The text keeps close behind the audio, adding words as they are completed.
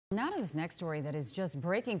Now to this next story that is just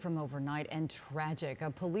breaking from overnight and tragic.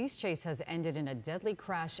 A police chase has ended in a deadly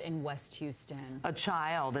crash in West Houston. A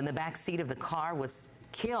child in the back seat of the car was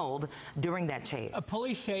killed during that chase.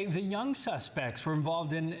 Police say the young suspects were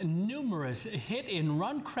involved in numerous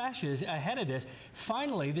hit-and-run crashes ahead of this.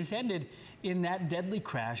 Finally, this ended in that deadly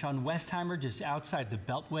crash on Westheimer, just outside the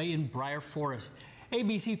Beltway in Briar Forest.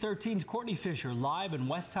 ABC 13's Courtney Fisher live in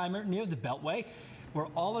Westheimer near the Beltway, where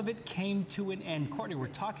all of it came to an end. Courtney, we're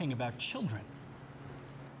talking about children.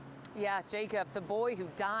 Yeah, Jacob, the boy who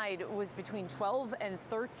died was between 12 and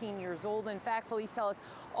 13 years old. In fact, police tell us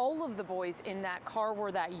all of the boys in that car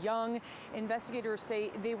were that young. Investigators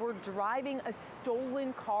say they were driving a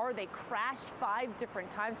stolen car. They crashed 5 different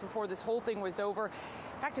times before this whole thing was over.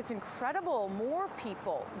 In fact, it's incredible. More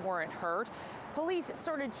people weren't hurt. Police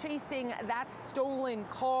started chasing that stolen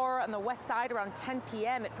car on the west side around 10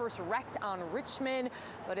 p.m. It first wrecked on Richmond,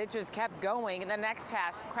 but it just kept going. And the next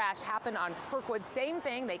crash happened on Kirkwood. Same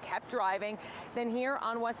thing, they kept driving. Then here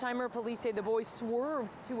on Westheimer, police say the boys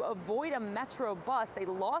swerved to avoid a Metro bus. They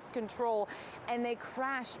lost control and they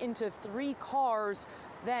crashed into 3 cars.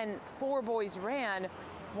 Then 4 boys ran,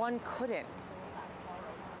 1 couldn't.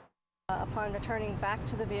 Upon returning back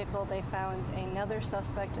to the vehicle, they found another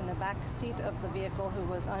suspect in the back seat of the vehicle who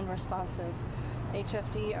was unresponsive.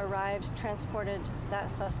 HPD arrived, transported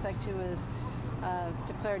that suspect who was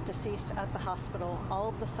declared deceased at the hospital. All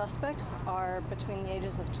of the suspects are between the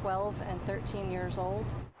ages of 12 and 13 years old.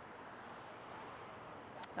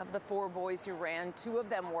 Of the 4 boys who ran, 2 of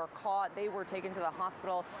them were caught. They were taken to the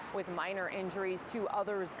hospital with minor injuries. 2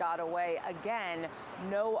 others got away. Again,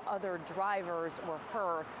 no other drivers were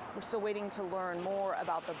hurt. We're still waiting to learn more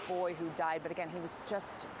about the boy who died, but again, he was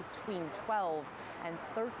just between 12 and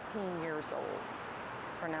 13 years old.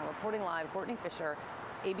 For now, reporting live, Courtney Fisher,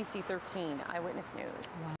 ABC 13 Eyewitness News.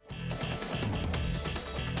 Wow.